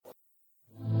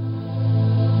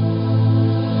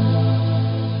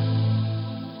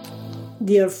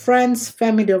Dear friends,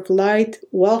 family of light,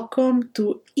 welcome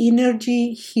to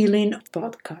Energy Healing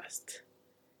Podcast.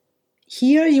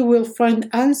 Here you will find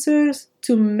answers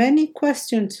to many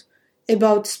questions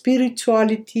about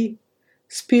spirituality,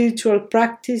 spiritual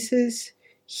practices,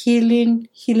 healing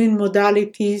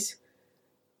modalities,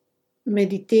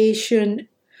 meditation,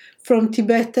 from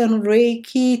Tibetan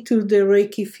Reiki to the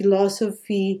Reiki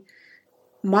philosophy,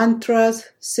 mantras,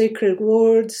 sacred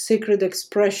words, sacred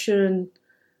expression,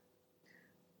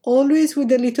 always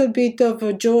with a little bit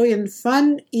of joy and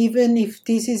fun, even if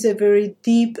this is a very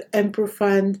deep and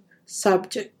profound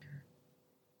subject.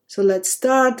 So let's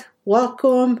start.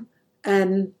 Welcome,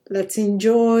 and let's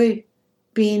enjoy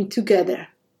being together.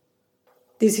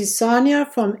 This is Sonia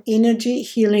from Energy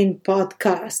Healing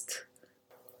Podcast.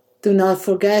 Do not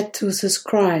forget to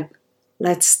subscribe.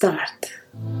 Let's start.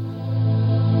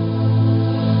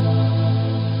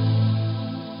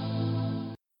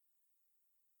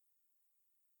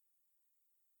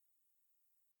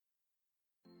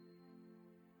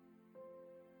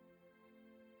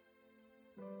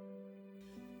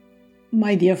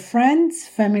 My dear friends,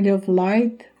 family of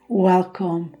light,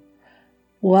 welcome.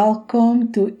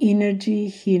 Welcome to Energy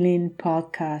Healing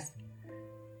Podcast.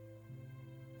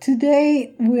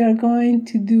 Today we are going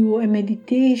to do a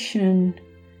meditation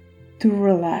to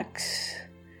relax.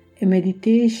 A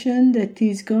meditation that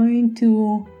is going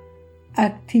to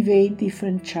activate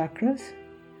different chakras.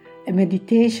 A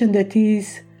meditation that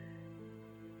is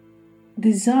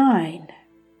designed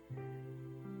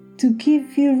to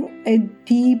give you a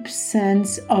deep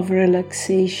sense of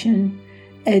relaxation,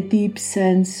 a deep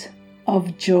sense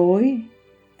of joy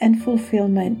and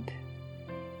fulfillment.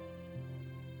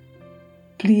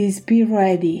 Please be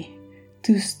ready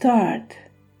to start.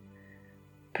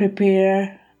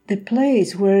 Prepare the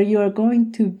place where you are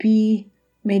going to be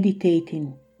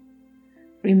meditating.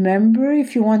 Remember,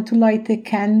 if you want to light a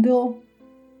candle,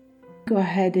 go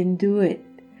ahead and do it.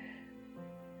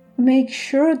 Make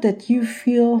sure that you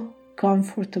feel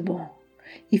comfortable.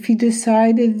 If you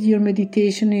decided your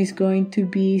meditation is going to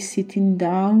be sitting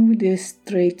down with a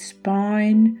straight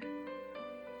spine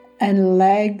and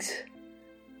legs,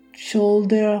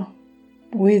 shoulder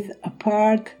width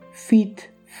apart, feet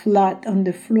flat on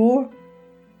the floor,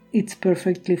 it's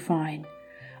perfectly fine.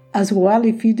 As well,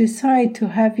 if you decide to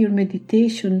have your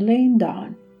meditation laying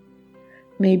down,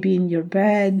 maybe in your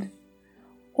bed,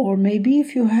 or maybe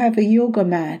if you have a yoga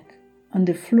mat on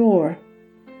the floor,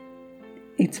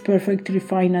 it's perfectly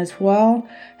fine as well.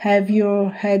 Have your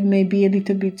head maybe a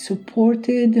little bit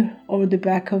supported over the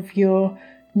back of your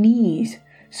knees,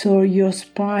 so your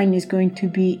spine is going to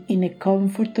be in a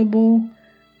comfortable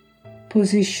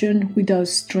position without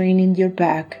straining your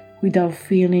back, without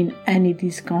feeling any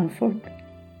discomfort.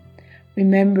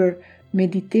 Remember,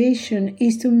 meditation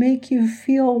is to make you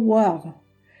feel well,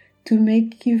 to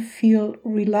make you feel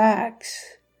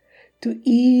relaxed, to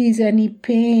ease any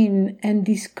pain and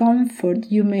discomfort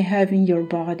you may have in your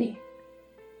body.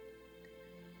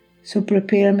 So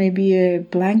prepare maybe a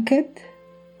blanket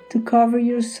to cover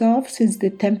yourself, since the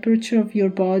temperature of your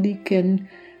body can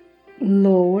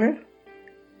lower.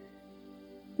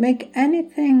 Make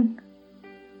anything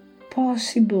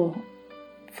possible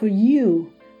for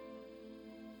you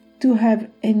to have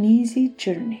an easy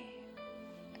journey.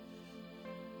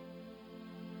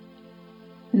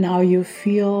 Now you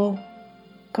feel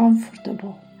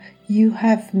comfortable. You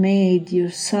have made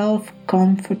yourself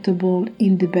comfortable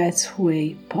in the best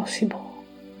way possible.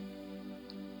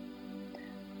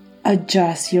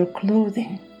 Adjust your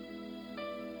clothing.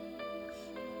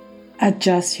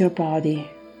 Adjust your body.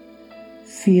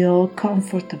 Feel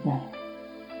comfortable.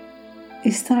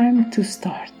 It's time to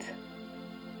start.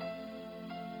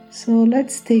 So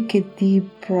let's take a deep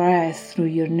breath through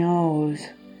your nose,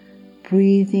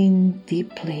 breathing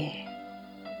deeply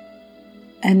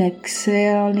and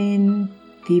exhaling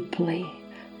deeply,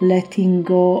 letting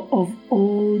go of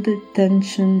all the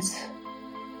tensions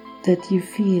that you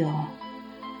feel,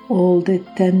 all the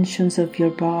tensions of your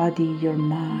body, your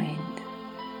mind.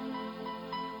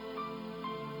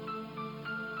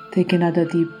 Take another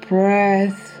deep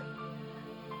breath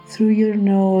through your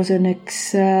nose and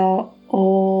exhale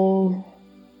all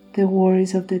the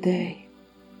worries of the day.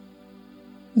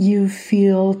 You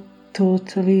feel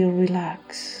totally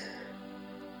relaxed.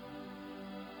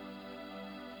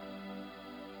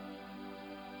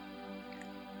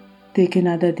 Take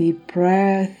another deep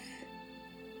breath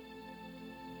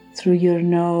through your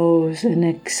nose and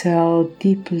exhale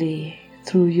deeply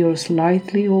through your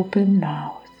slightly open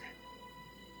mouth.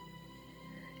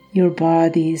 Your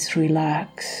body is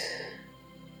relaxed.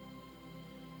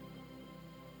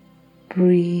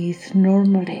 Breathe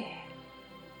normally.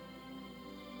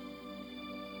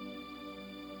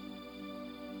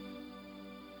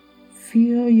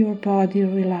 feel your body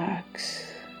relax.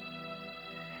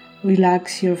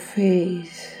 Relax your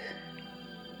face.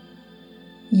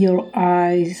 Your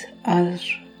eyes are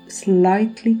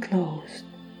slightly closed.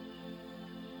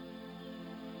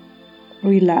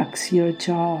 Relax your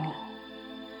jaw.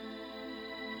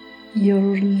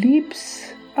 Your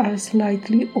lips are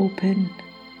slightly open,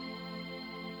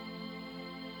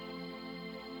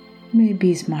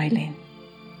 maybe smiling.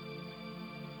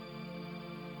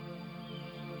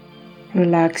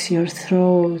 Relax your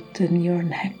throat and your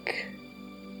neck.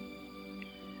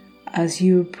 As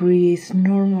you breathe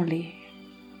normally,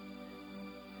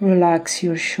 relax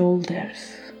your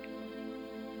shoulders.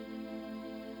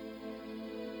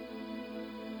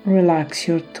 Relax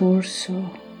your torso.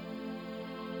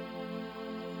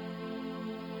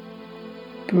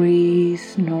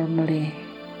 Breathe normally.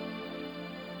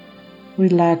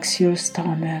 Relax your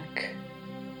stomach,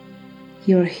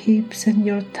 your hips and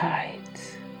your thighs.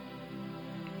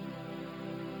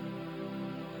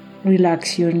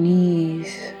 Relax your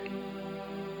knees,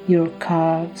 your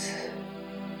calves.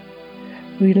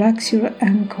 Relax your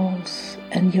ankles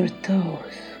and your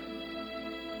toes.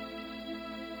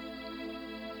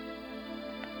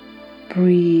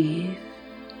 Breathe.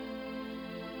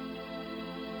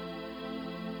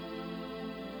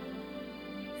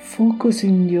 Focus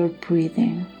on your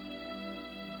breathing.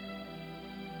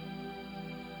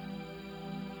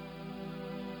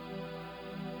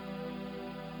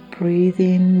 Breathe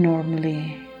in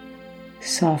normally,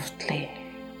 softly.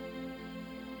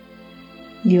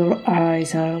 Your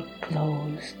eyes are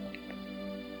closed.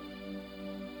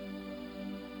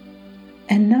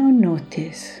 And now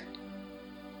notice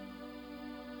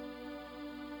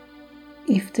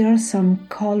if there are some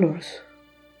colors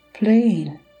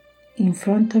playing in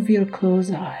front of your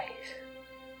closed eyes.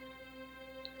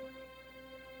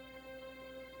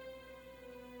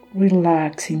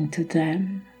 Relax into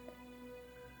them.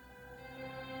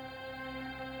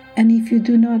 And if you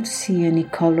do not see any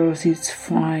colors, it's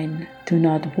fine. Do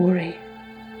not worry.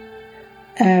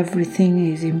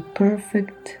 Everything is in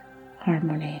perfect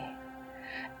harmony.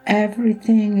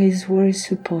 Everything is where it's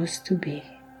supposed to be.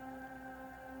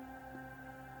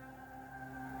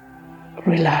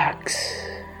 Relax.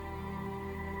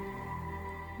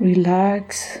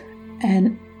 Relax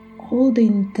and hold the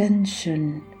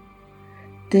intention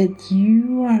that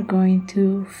you are going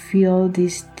to feel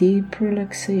this deep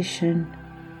relaxation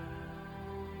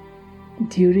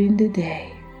during the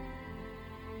day.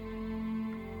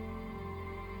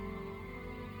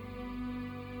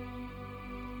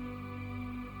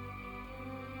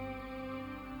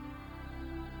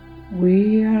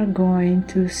 We are going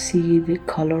to see the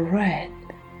color red.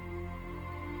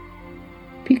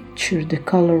 Picture the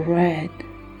color red.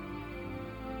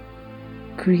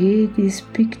 Create this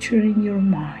picture in your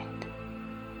mind.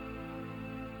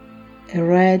 A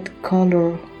red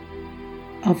color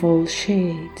of all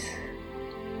shades.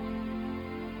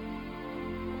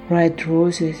 Red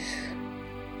roses.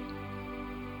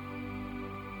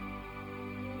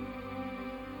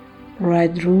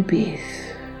 Red rubies.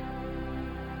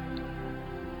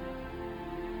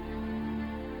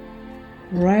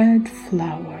 Red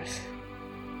flowers.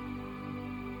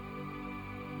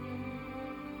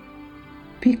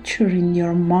 Picture in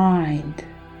your mind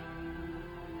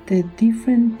the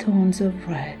different tones of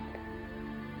red.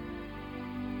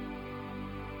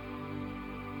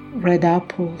 Red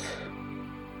apples.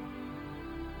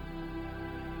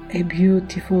 A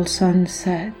beautiful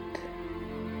sunset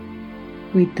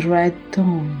with red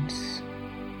tones.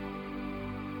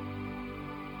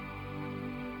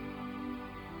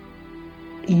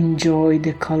 Enjoy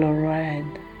the color red.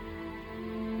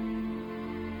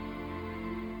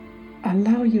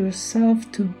 Allow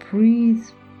yourself to breathe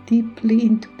deeply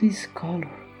into this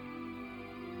color.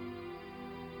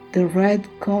 The red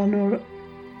color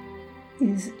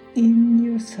is in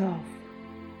yourself,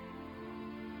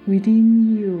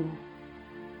 within you.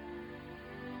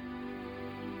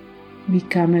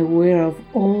 Become aware of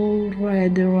all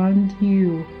red around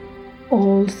you,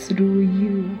 all through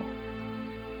you.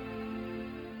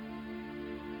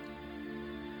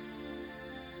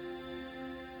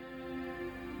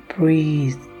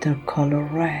 Breathe the color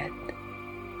red.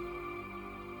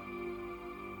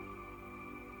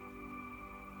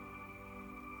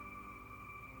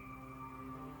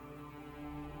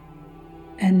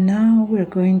 And now we're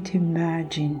going to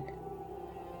imagine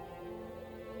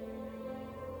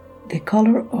the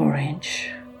color orange.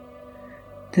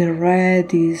 The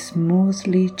red is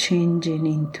smoothly changing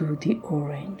into the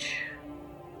orange.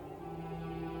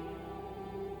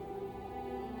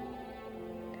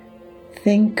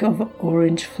 Think of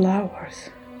orange flowers.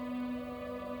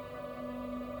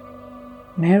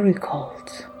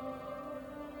 marigolds,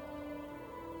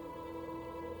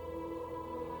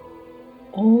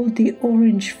 all the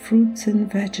orange fruits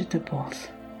and vegetables,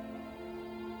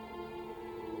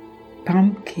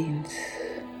 pumpkins,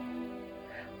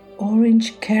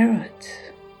 orange carrots,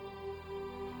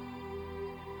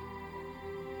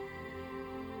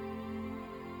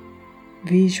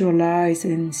 visualize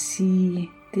and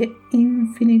see the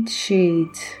infinite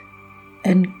shades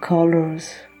and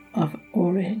colors of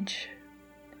orange.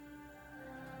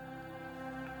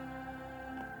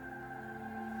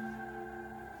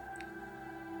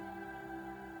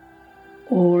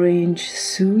 Orange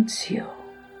soothes you.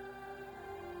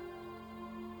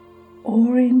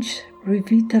 Orange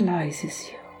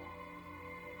revitalizes you.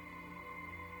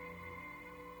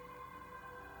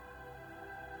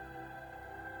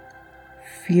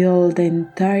 Fill the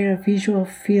entire visual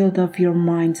field of your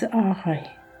mind's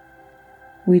eye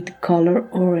with color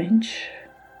orange.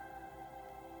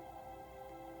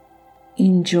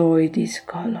 Enjoy this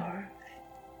color.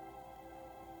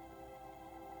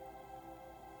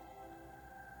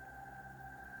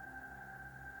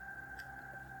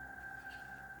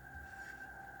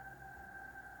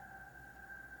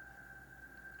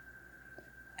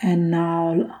 And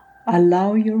now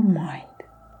allow your mind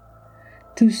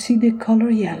to see the color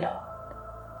yellow,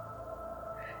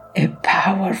 a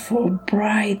powerful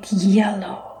bright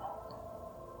yellow.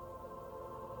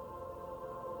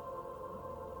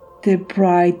 The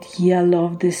bright yellow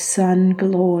of the sun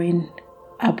glowing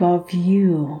above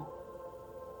you.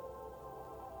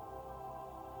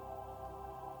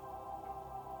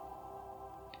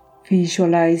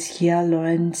 Visualize yellow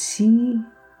and see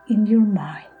in your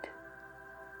mind.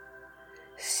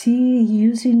 See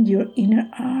using your inner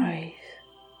eyes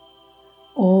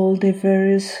all the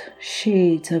various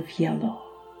shades of yellow.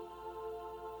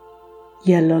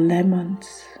 Yellow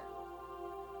lemons,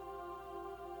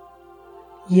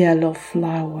 yellow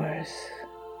flowers,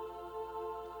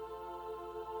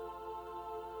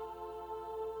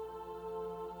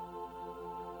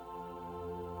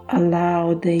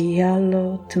 allow the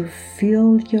yellow to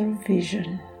fill your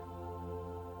vision.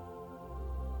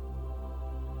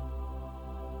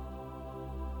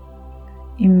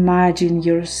 Imagine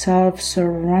yourself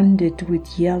surrounded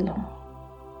with yellow.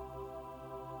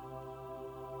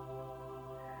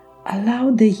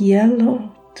 Allow the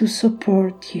yellow to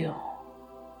support you.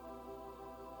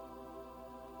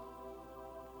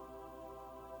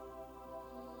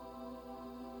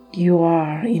 You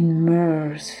are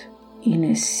immersed in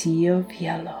a sea of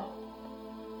yellow.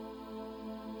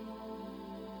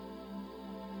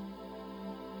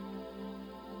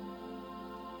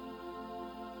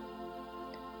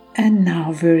 And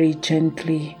now very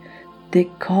gently, the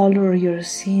color you're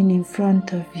seeing in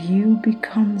front of you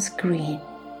becomes green.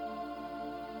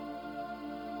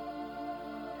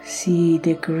 See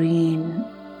the green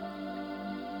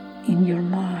in your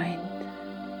mind.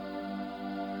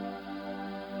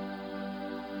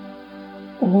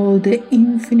 All the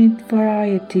infinite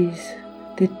varieties,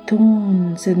 the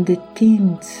tones and the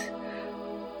tints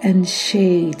and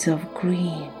shades of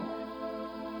green.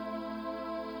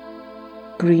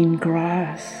 Green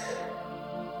grass,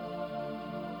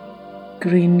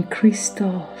 green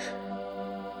crystals,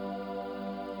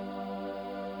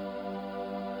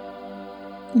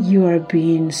 you are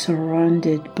being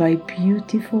surrounded by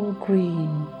beautiful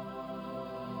green.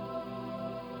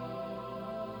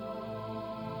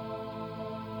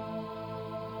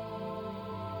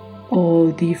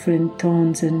 All different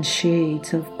tones and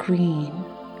shades of green,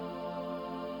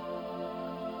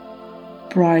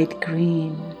 bright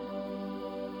green,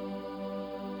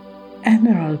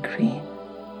 emerald green,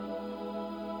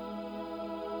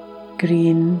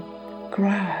 green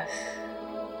grass,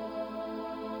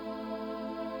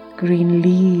 green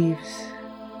leaves,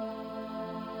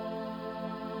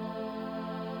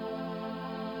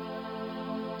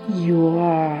 you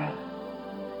are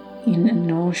in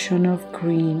an ocean of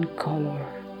green color.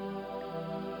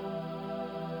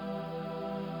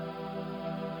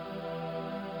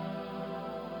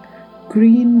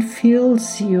 Green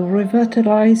fills you,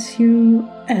 revitalizes you,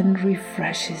 and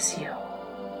refreshes you.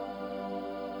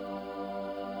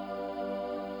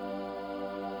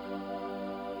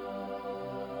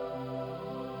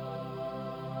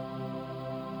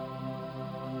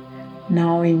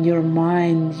 Now in your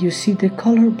mind you see the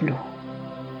color blue.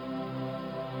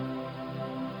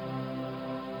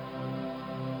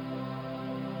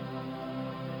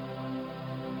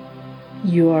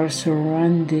 You are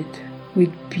surrounded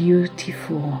with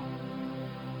beautiful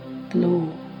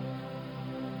blue.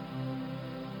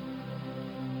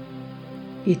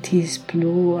 It is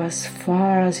blue as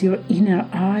far as your inner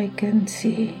eye can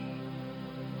see.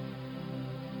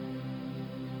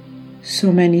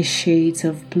 so many shades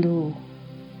of blue.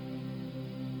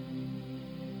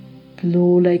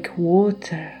 Blue like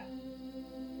water,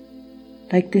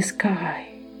 like the sky.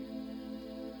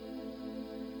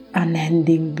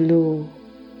 Unending blue.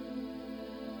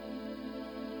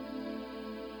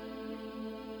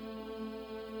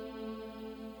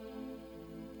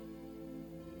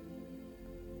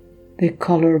 The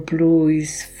color blue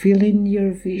is filling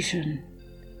your vision.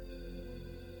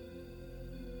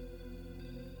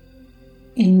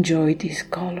 Enjoy this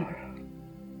color.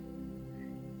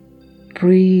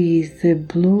 Breathe the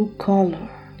blue color.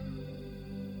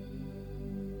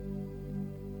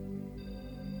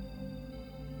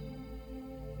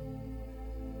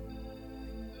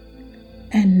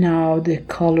 And now the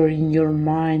color in your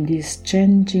mind is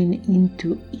changing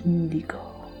into indigo.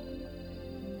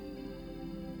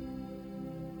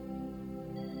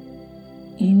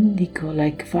 Indigo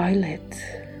like violet.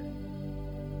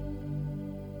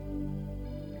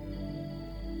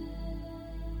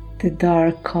 The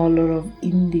dark color of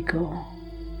indigo,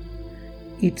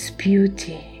 its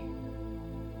beauty.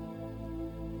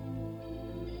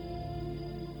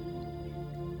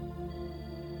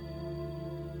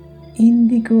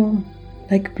 Indigo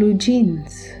like blue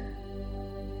jeans.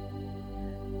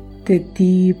 The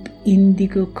deep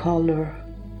indigo color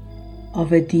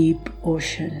of a deep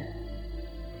ocean.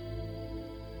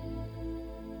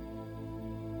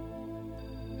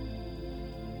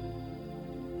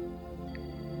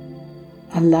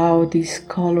 Allow this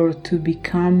color to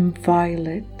become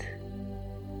violet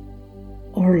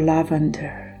or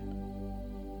lavender.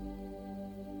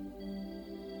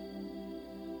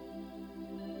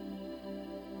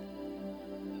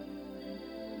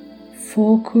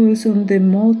 Focus on the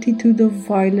multitude of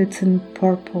violets and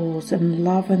purples and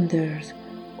lavenders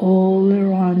all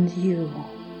around you.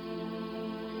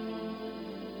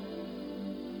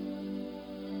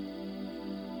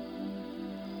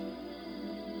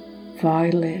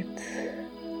 Violet,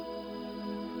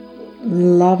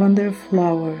 lavender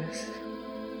flowers,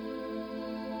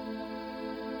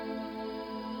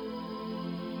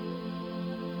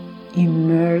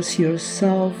 immerse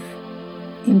yourself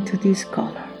into this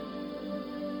color.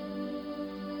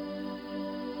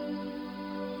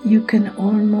 You can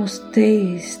almost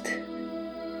taste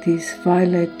this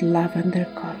violet lavender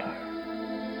color.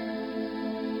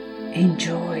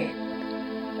 Enjoy it.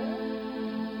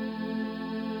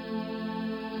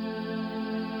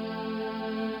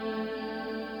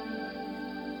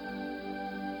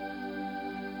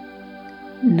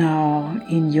 Now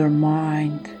in your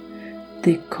mind,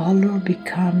 the color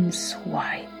becomes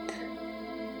white.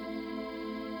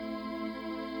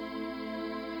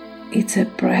 It's a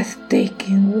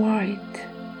breathtaking white.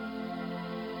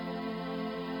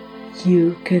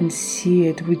 You can see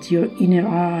it with your inner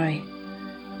eye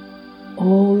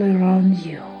all around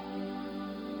you.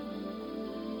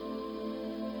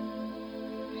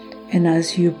 And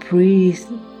as you breathe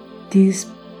this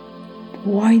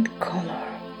white color,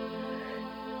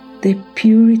 the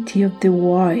purity of the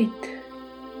white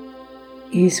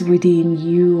is within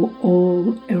you,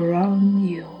 all around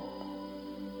you.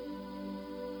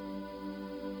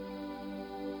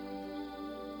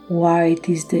 White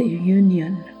is the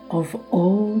union of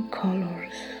all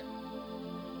colors.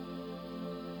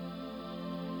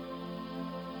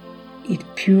 It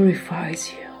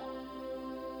purifies you.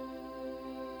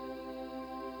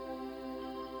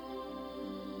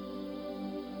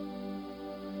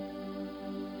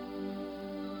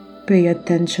 Pay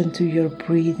attention to your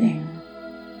breathing.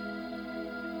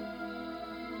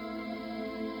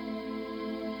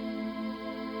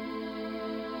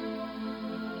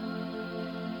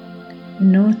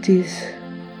 Notice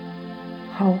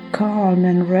how calm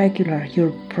and regular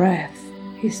your breath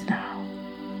is now.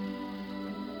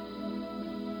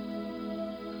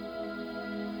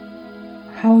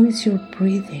 How is your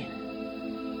breathing?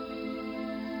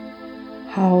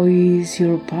 How is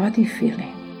your body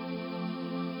feeling?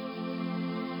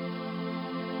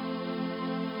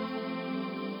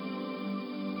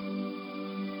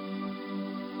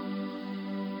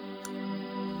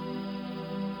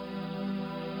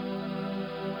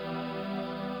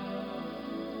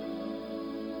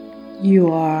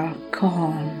 You are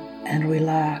calm and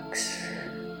relaxed.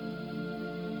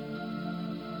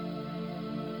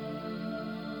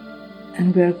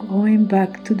 And we are going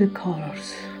back to the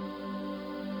colors,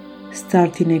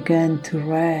 starting again to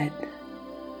red,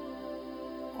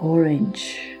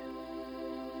 orange,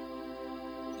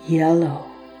 yellow,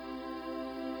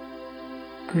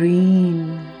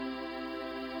 green,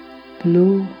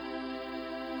 blue,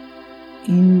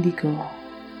 indigo,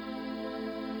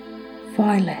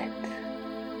 violet,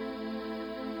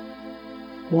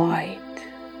 white,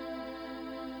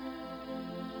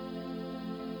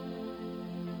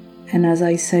 And as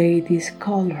I say this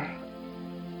color,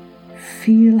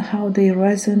 feel how they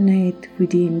resonate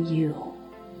within you.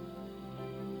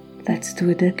 Let's do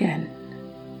it again.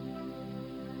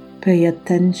 Pay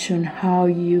attention how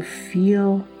you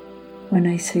feel when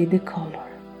I say the color.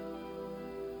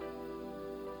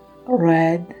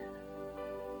 Red,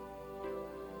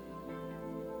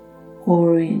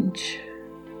 orange,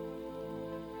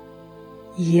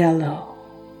 yellow,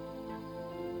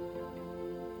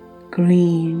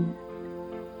 green,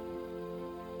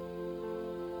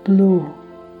 blue,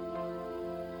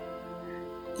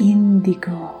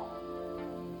 indigo,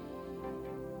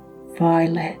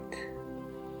 violet,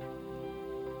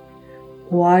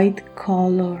 white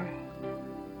color,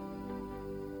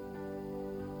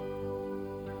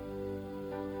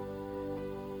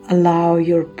 allow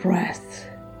your breath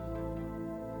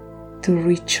to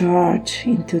recharge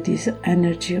into this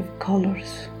energy of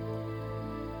colors.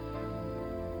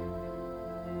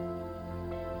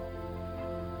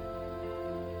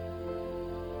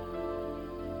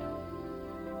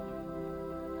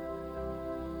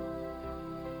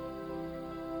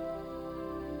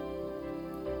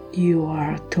 You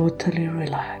are totally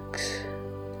relaxed.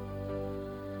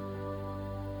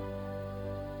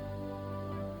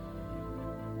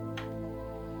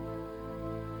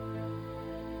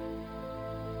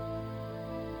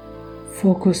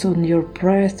 Focus on your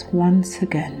breath once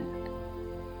again.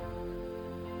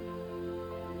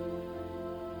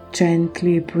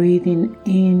 Gently breathing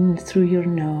in through your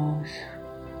nose,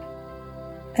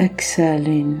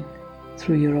 exhaling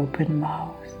through your open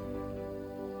mouth.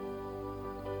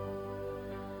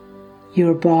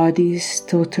 Your body is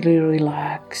totally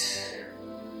relaxed.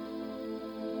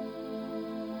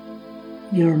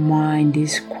 Your mind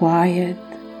is quiet,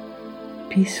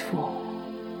 peaceful.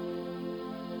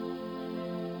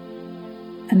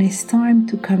 And it's time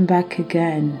to come back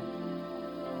again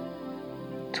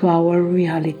to our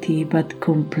reality, but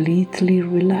completely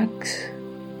relaxed,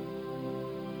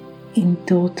 in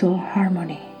total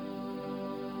harmony.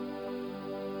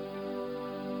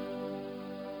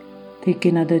 Take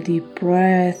another deep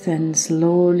breath, and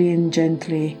slowly and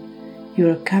gently you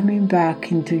are coming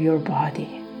back into your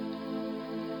body.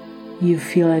 You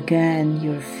feel again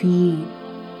your feet,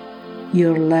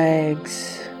 your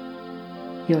legs,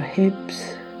 your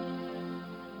hips,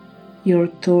 your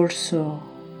torso,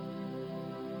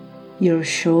 your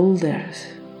shoulders,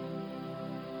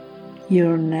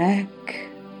 your neck,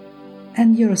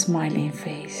 and your smiling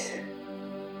face.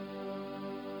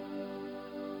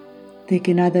 Take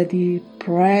another deep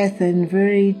breath, and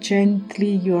very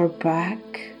gently you're back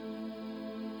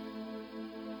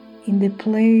in the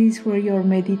place where you're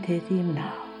meditating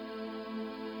now.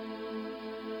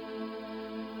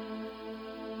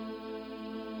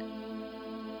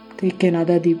 Take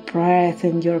another deep breath,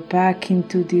 and you're back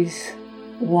into this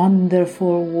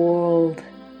wonderful world,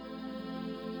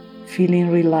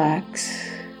 feeling relaxed,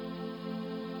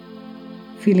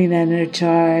 feeling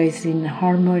energized, in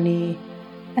harmony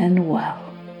and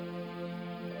well.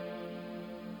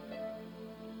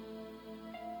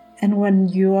 And when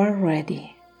you are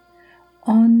ready,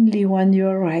 only when you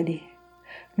are ready,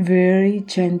 very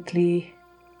gently,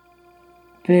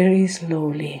 very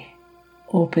slowly,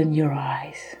 open your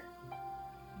eyes.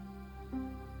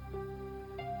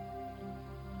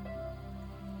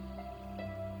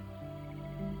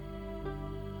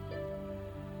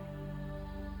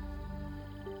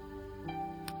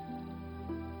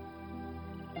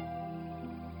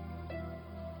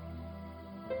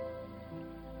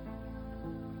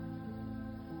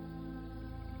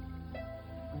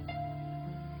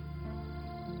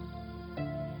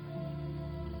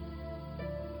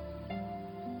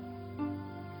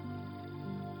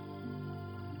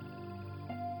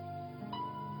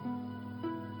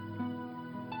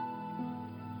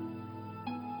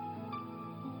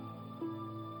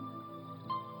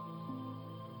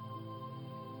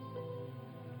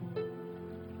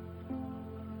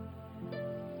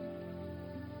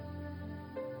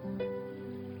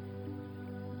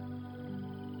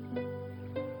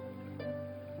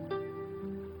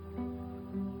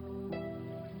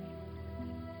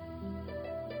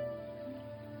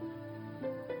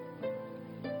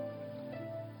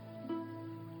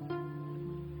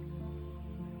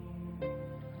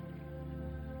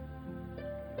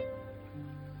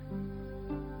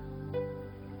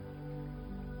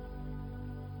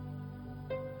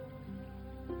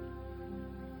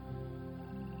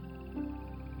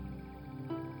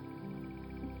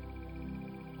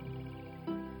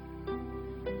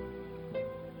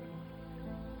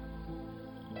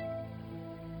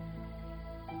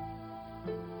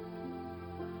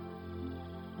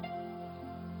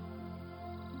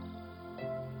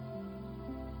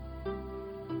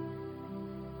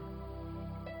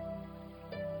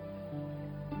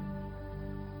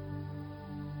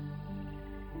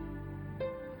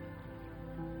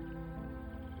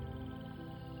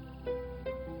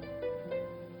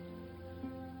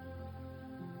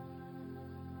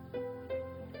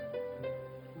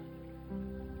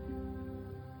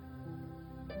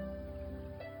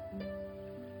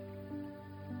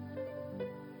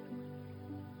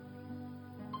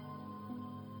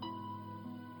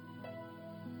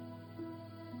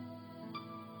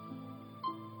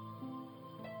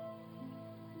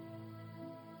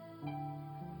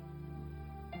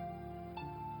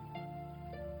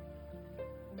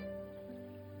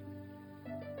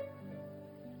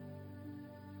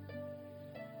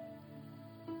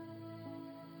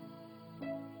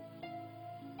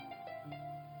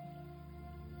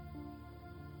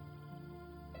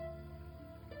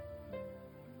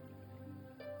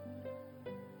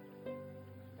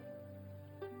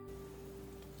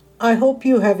 I hope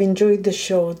you have enjoyed the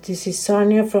show. This is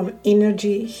Sonia from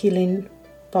Energy Healing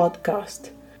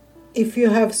Podcast. If you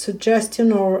have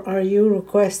suggestions or are you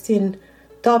requesting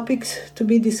topics to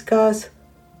be discussed,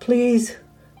 please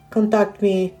contact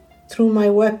me through my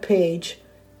webpage,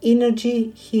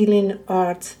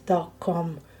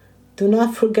 energyhealingarts.com. Do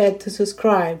not forget to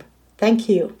subscribe. Thank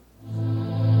you.